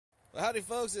Well, howdy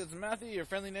folks, it's Matthew, your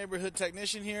friendly neighborhood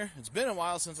technician here. It's been a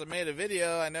while since I made a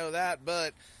video, I know that,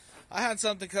 but I had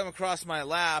something come across my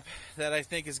lap that I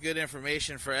think is good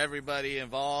information for everybody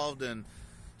involved and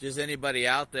just anybody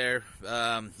out there.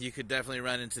 You could definitely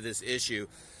run into this issue.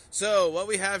 So what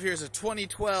we have here is a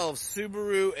 2012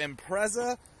 Subaru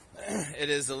Impreza. It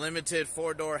is a limited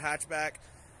 4-door hatchback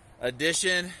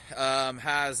edition.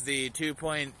 Has the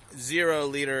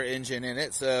 2.0 liter engine in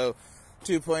it, so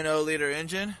 2.0 liter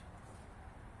engine.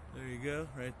 There you go,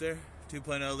 right there,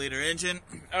 2.0 liter engine.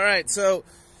 All right, so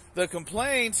the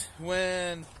complaint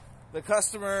when the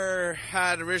customer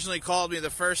had originally called me the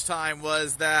first time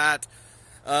was that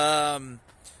I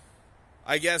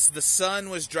guess the son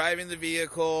was driving the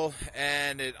vehicle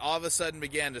and it all of a sudden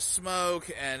began to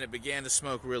smoke, and it began to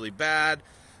smoke really bad.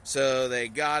 So they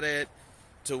got it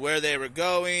to where they were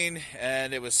going,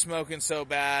 and it was smoking so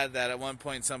bad that at one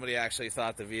point somebody actually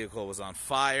thought the vehicle was on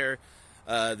fire.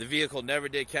 The vehicle never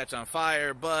did catch on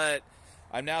fire, but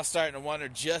I'm now starting to wonder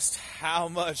just how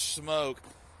much smoke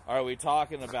are we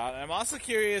talking about. And I'm also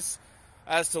curious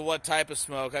as to what type of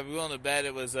smoke. I'd be willing to bet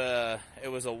it was a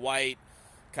white,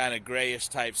 kind of grayish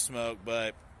type smoke.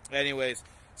 But anyways,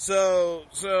 so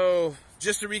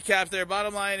just to recap there,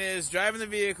 bottom line is driving the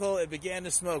vehicle, it began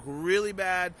to smoke really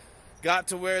bad, got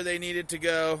to where they needed to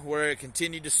go, where it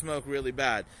continued to smoke really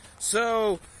bad.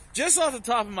 So just off the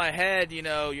top of my head, you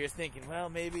know, you're thinking, well,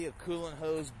 maybe a coolant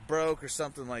hose broke or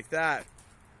something like that.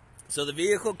 So the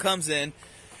vehicle comes in,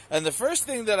 and the first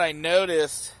thing that I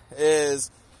noticed is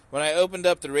when I opened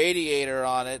up the radiator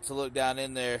on it to look down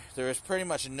in there, there was pretty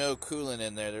much no coolant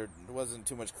in there. There wasn't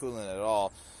too much coolant at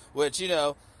all, which, you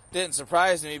know, didn't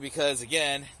surprise me because,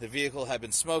 again, the vehicle had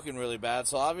been smoking really bad,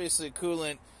 so obviously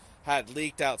coolant had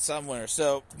leaked out somewhere.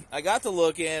 So I got to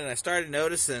look in, and I started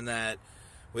noticing that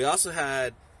we also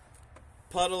had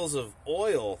puddles of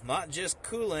oil, not just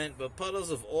coolant, but puddles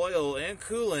of oil and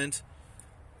coolant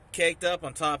caked up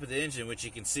on top of the engine, which you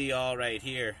can see all right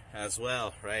here as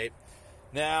well, right?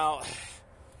 Now,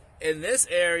 in this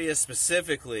area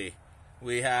specifically,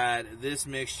 we had this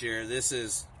mixture. This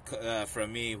is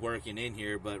from me working in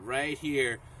here, but right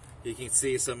here, you can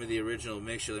see some of the original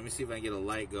mixture. Let me see if I can get a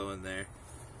light going there.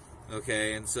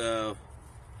 Okay, and so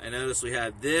I noticed we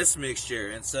had this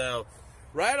mixture, and so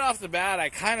right off the bat, I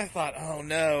kind of thought, oh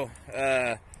no,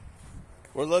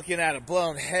 we're looking at a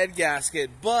blown head gasket.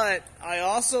 But I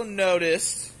also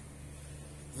noticed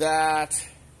that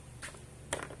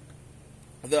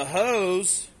the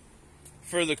hose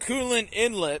for the coolant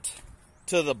inlet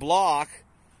to the block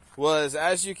was,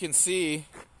 as you can see,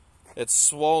 it's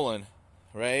swollen,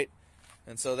 right?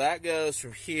 And so that goes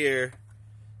from here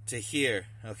to here,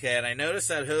 okay? And I noticed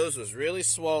that hose was really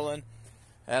swollen.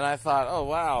 And I thought, oh,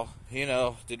 wow, you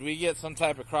know, did we get some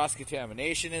type of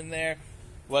cross-contamination in there?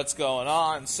 What's going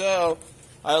on? So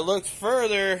I looked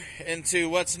further into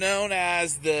what's known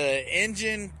as the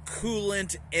engine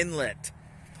coolant inlet.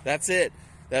 That's it.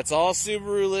 That's all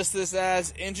Subaru lists this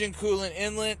as, engine coolant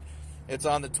inlet. It's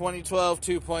on the 2012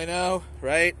 2.0,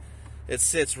 right? It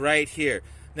sits right here.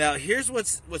 Now, here's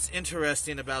what's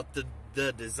interesting about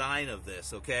the design of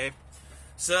this, okay?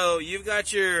 So you've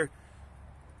got your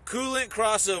coolant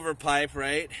crossover pipe,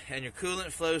 right? And your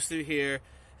coolant flows through here,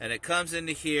 and it comes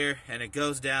into here, and it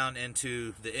goes down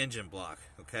into the engine block,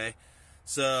 okay?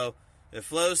 So it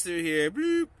flows through here,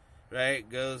 bloop, right?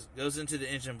 Goes into the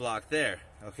engine block there,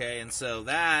 okay? And so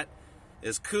that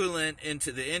is coolant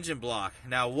into the engine block.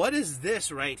 Now, what is this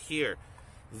right here?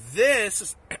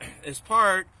 This is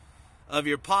part of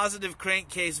your positive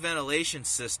crankcase ventilation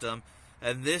system,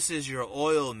 and this is your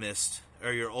oil mist,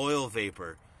 or your oil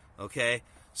vapor, okay?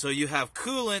 So you have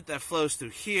coolant that flows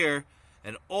through here,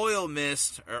 and oil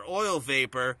mist or oil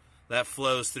vapor that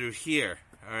flows through here,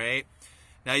 all right?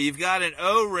 Now you've got an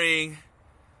O-ring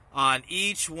on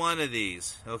each one of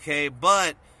these, okay?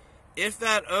 But if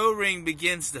that O-ring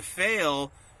begins to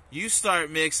fail, you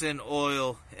start mixing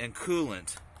oil and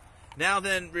coolant. Now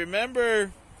then,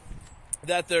 remember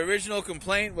that the original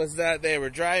complaint was that they were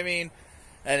driving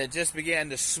and it just began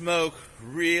to smoke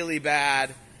really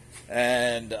bad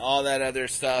and all that other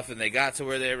stuff, and they got to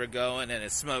where they were going and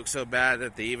it smoked so bad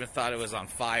that they even thought it was on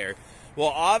fire.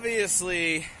 Well,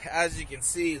 obviously, as you can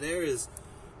see, there is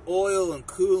oil and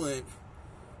coolant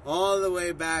all the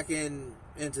way back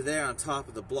into there on top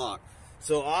of the block.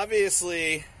 So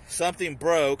obviously something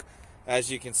broke.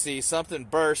 As you can see, something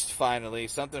burst finally,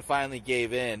 something finally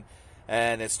gave in,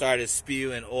 and it started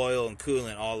spewing oil and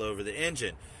coolant all over the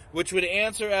engine, which would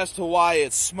answer as to why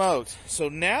it smoked. So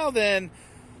now then,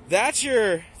 that's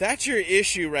your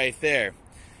issue right there.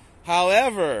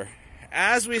 However,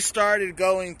 as we started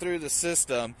going through the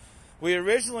system, we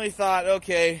originally thought,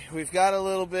 okay, we've got a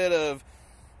little bit of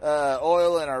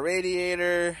oil in our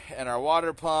radiator and our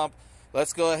water pump.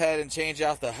 Let's go ahead and change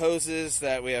out the hoses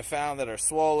that we have found that are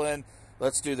swollen.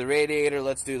 Let's do the radiator,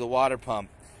 let's do the water pump.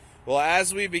 Well,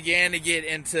 as we began to get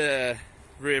into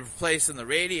replacing the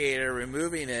radiator,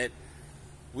 removing it,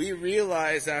 we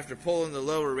realized after pulling the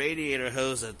lower radiator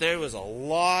hose that there was a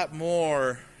lot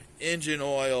more engine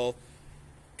oil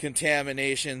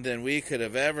contamination than we could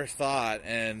have ever thought.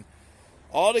 And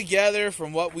altogether,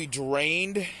 from what we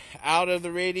drained out of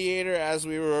the radiator as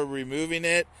we were removing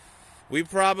it, we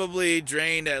probably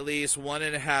drained at least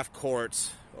 1.5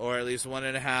 quarts, or at least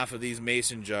 1.5 of these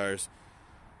mason jars.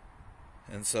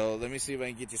 And so let me see if I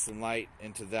can get you some light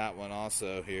into that one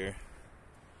also here.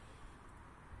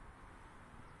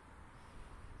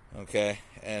 Okay,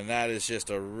 and that is just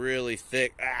a really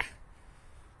thick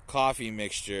coffee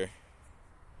mixture.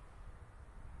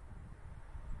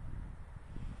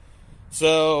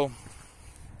 So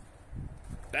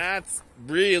that's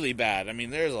really bad. I mean,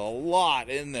 there's a lot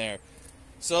in there.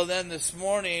 So then this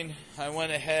morning I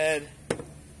went ahead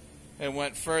and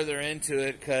went further into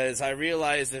it, because I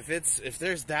realized if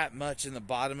there's that much in the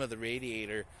bottom of the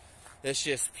radiator, it's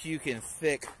just puking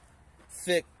thick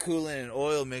coolant and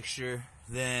oil mixture,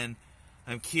 then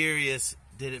I'm curious,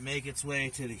 did it make its way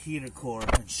to the heater core?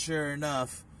 And sure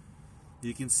enough,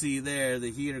 you can see there the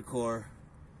heater core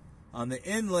on the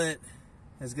inlet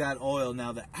has got oil.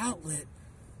 Now the outlet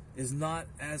is not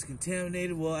as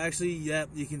contaminated. Well, actually, yep,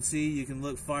 you can see, you can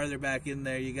look farther back in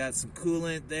there. You got some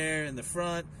coolant there in the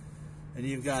front, and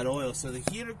you've got oil. So the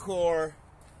heater core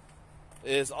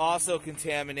is also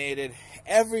contaminated.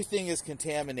 Everything is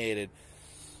contaminated.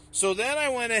 So then I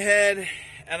went ahead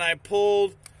and I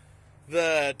pulled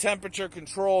the temperature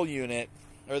control unit,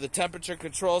 or the temperature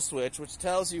control switch, which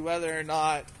tells you whether or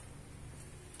not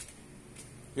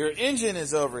your engine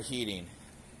is overheating.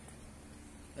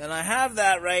 And I have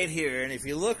that right here, and if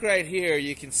you look right here,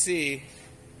 you can see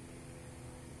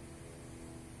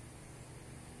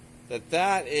that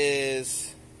that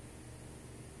is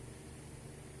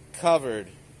covered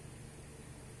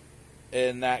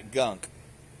in that gunk.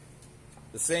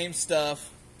 The same stuff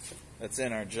that's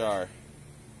in our jar.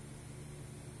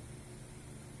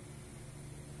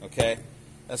 Okay?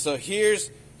 And so here's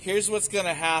what's going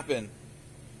to happen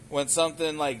when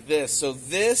something like this. So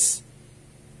this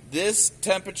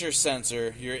temperature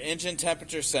sensor, your engine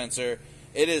temperature sensor,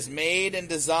 it is made and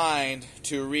designed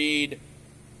to read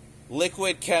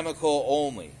liquid chemical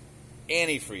only.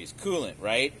 Antifreeze, coolant,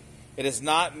 right? It is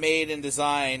not made and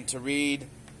designed to read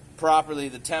properly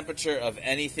the temperature of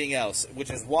anything else, which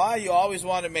is why you always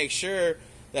want to make sure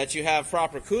that you have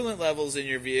proper coolant levels in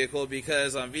your vehicle,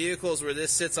 because on vehicles where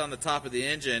this sits on the top of the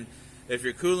engine, if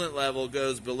your coolant level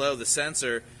goes below the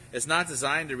sensor, it's not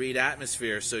designed to read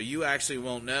atmosphere, so you actually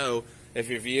won't know if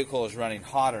your vehicle is running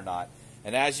hot or not.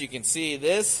 And as you can see,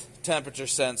 this temperature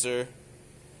sensor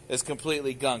is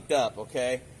completely gunked up,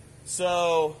 okay?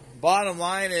 So, bottom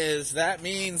line is, that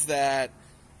means that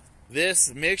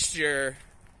this mixture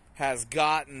has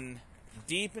gotten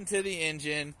deep into the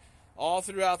engine, all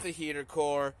throughout the heater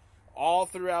core, all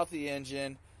throughout the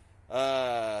engine.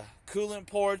 Coolant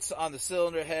ports on the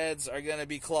cylinder heads are going to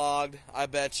be clogged, I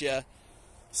bet you.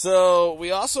 So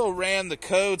we also ran the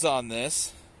codes on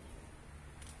this.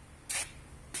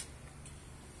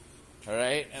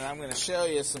 Alright, and I'm going to show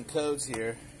you some codes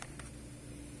here.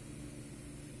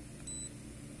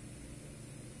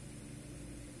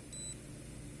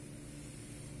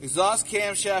 Exhaust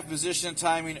camshaft position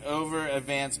timing over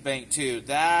advanced bank 2.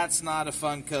 That's not a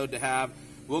fun code to have.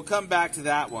 We'll come back to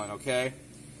that one, okay?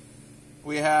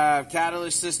 We have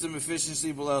catalyst system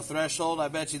efficiency below threshold. I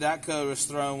bet you that code was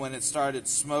thrown when it started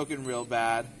smoking real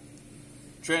bad.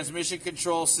 Transmission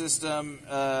control system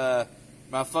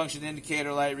malfunction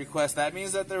indicator light request. That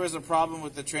means that there was a problem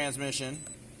with the transmission.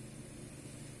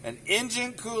 An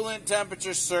engine coolant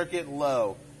temperature circuit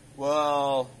low.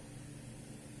 Well,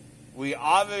 we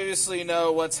obviously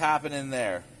know what's happening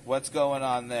there. What's going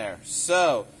on there.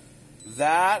 So,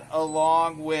 that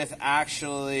along with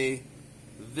actually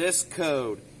this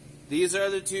code. These are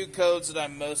the two codes that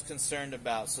I'm most concerned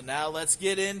about. So now let's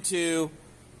get into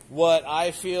what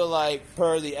I feel like,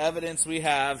 per the evidence we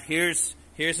have. Here's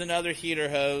another heater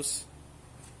hose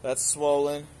that's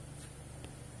swollen.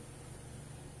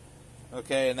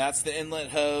 Okay, and that's the inlet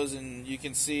hose, and you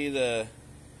can see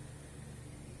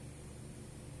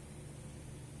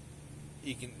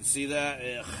you can see that?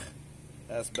 Ugh,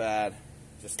 that's bad.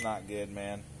 Just not good,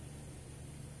 man.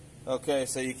 Okay,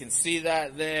 so you can see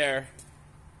that there.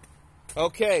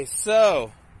 Okay,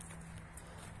 so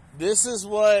this is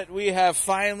what we have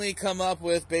finally come up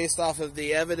with based off of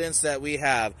the evidence that we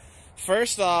have.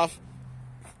 First off,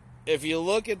 if you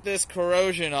look at this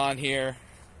corrosion on here,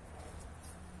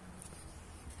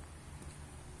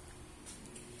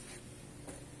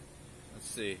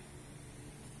 let's see.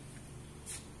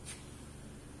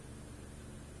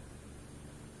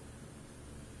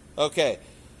 Okay,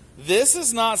 this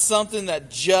is not something that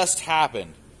just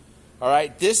happened. All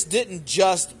right, this didn't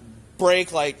just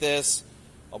break like this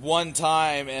one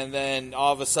time and then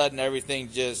all of a sudden everything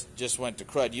just went to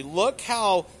crud. You look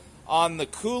how on the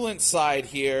coolant side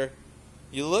here,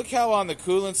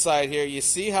 you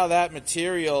see how that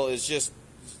material is just,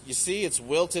 you see it's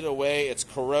wilted away, it's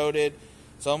corroded.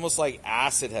 It's almost like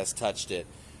acid has touched it.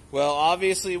 Well,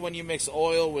 obviously when you mix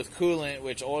oil with coolant,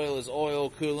 which oil is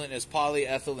oil, coolant is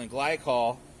polyethylene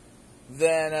glycol,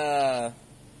 then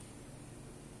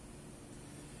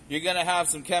you're going to have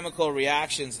some chemical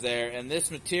reactions there, and this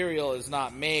material is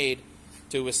not made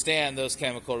to withstand those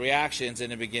chemical reactions,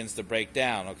 and it begins to break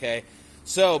down, okay?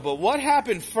 So, but what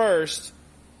happened first,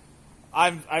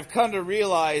 I've come to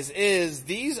realize, is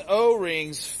these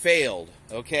O-rings failed,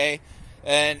 okay?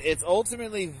 And it's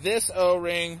ultimately this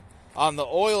O-ring on the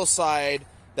oil side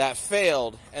that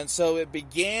failed, and so it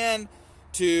began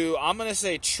to, I'm going to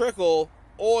say, trickle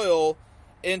oil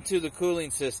into the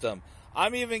cooling system.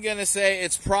 I'm even going to say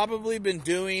it's probably been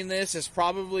doing this. It's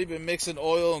probably been mixing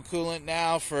oil and coolant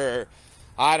now for,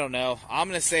 I don't know, I'm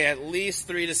going to say at least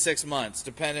 3 to 6 months,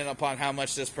 depending upon how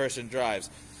much this person drives.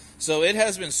 So it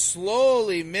has been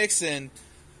slowly mixing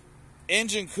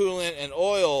engine coolant and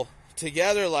oil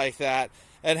together like that,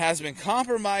 and has been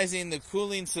compromising the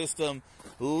cooling system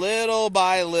little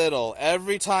by little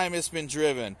every time it's been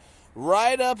driven,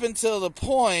 right up until the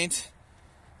point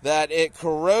that it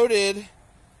corroded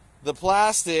the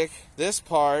plastic, this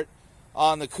part,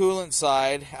 on the coolant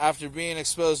side after being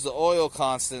exposed to oil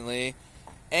constantly,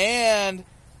 and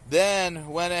then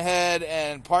went ahead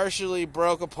and partially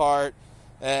broke apart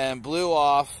and blew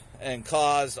off and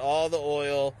caused all the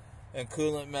oil and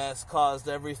coolant mess, caused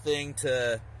everything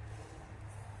to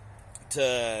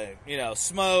you know,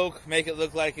 smoke, make it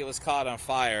look like it was caught on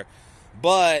fire.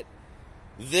 But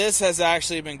this has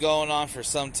actually been going on for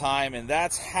some time, and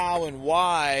that's how and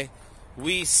why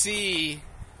we see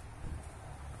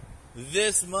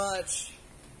this much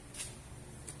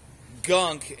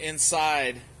gunk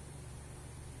inside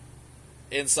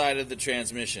of the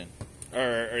transmission,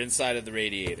 or inside of the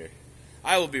radiator.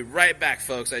 I will be right back,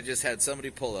 folks. I just had somebody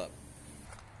pull up.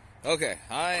 Okay,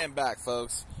 I am back,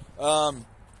 folks.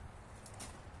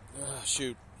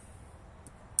 Shoot.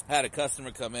 I had a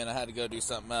customer come in. I had to go do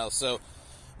something else. So,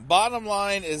 bottom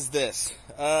line is this.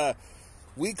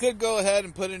 We could go ahead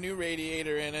and put a new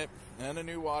radiator in it, and a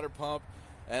new water pump,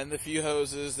 and the few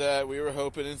hoses that we were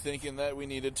hoping and thinking that we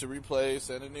needed to replace,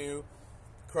 and a new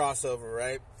crossover,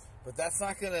 right? But that's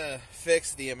not going to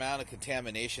fix the amount of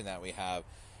contamination that we have.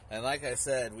 And like I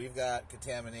said, we've got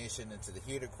contamination into the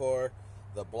heater core.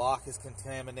 The block is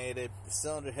contaminated. The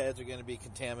cylinder heads are going to be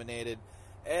contaminated.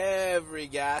 Every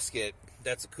gasket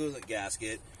that's a coolant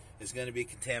gasket is going to be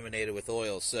contaminated with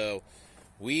oil. So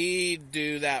we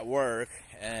do that work,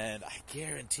 and I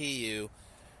guarantee you,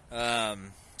 3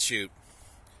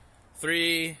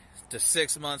 to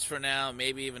 6 months from now,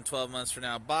 maybe even 12 months from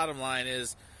now, bottom line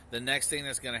is the next thing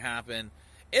that's going to happen,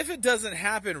 if it doesn't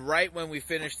happen right when we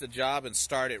finish the job and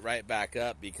start it right back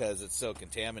up because it's so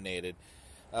contaminated,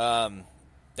 that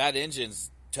engine's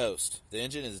toast. The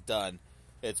engine is done.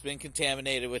 It's been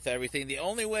contaminated with everything. The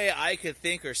only way I could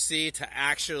think or see to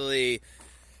actually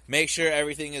make sure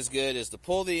everything is good is to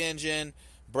pull the engine,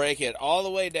 break it all the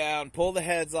way down, pull the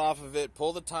heads off of it,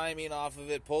 pull the timing off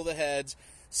of it, pull the heads,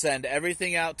 send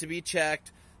everything out to be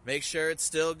checked, make sure it's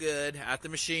still good at the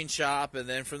machine shop, and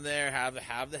then from there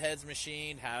have the heads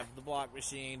machined, have the block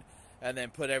machined, and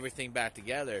then put everything back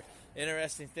together.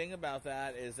 Interesting thing about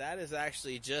that is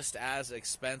actually just as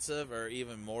expensive or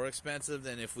even more expensive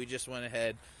than if we just went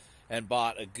ahead and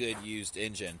bought a good used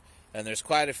engine. And there's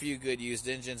quite a few good used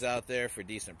engines out there for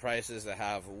decent prices that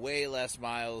have way less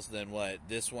miles than what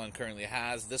this one currently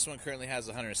has. This one currently has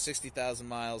 160,000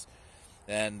 miles,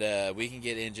 and we can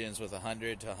get engines with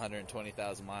 100 to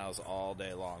 120,000 miles all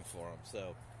day long for them.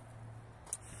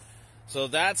 So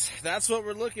that's what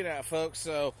we're looking at, folks.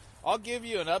 So I'll give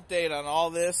you an update on all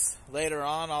this later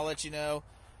on. I'll let you know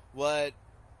what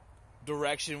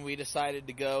direction we decided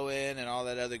to go in and all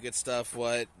that other good stuff,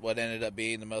 what ended up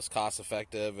being the most cost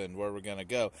effective and where we're going to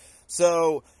go.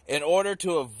 So in order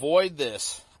to avoid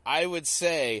this, I would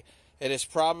say it is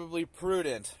probably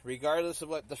prudent, regardless of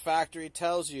what the factory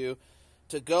tells you,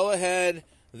 to go ahead.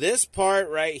 This part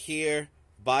right here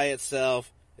by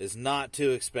itself is not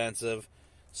too expensive.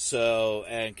 So,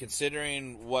 and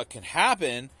considering what can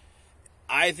happen,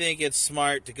 I think it's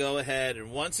smart to go ahead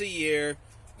and once a year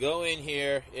go in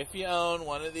here. If you own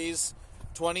one of these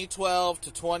 2012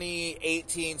 to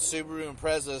 2018 Subaru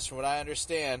Imprezas, from what I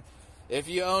understand, if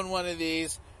you own one of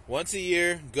these, once a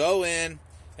year, go in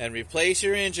and replace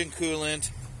your engine coolant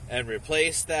and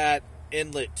replace that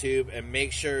inlet tube and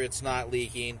make sure it's not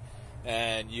leaking,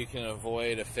 and you can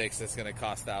avoid a fix that's going to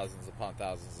cost thousands upon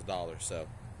thousands of dollars. So,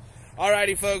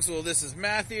 alrighty folks, well, this is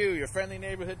Matthew, your friendly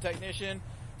neighborhood technician.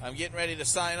 I'm getting ready to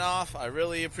sign off. I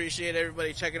really appreciate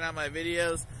everybody checking out my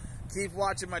videos. Keep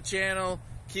watching my channel,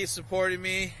 keep supporting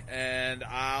me, and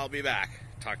I'll be back.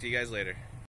 Talk to you guys later.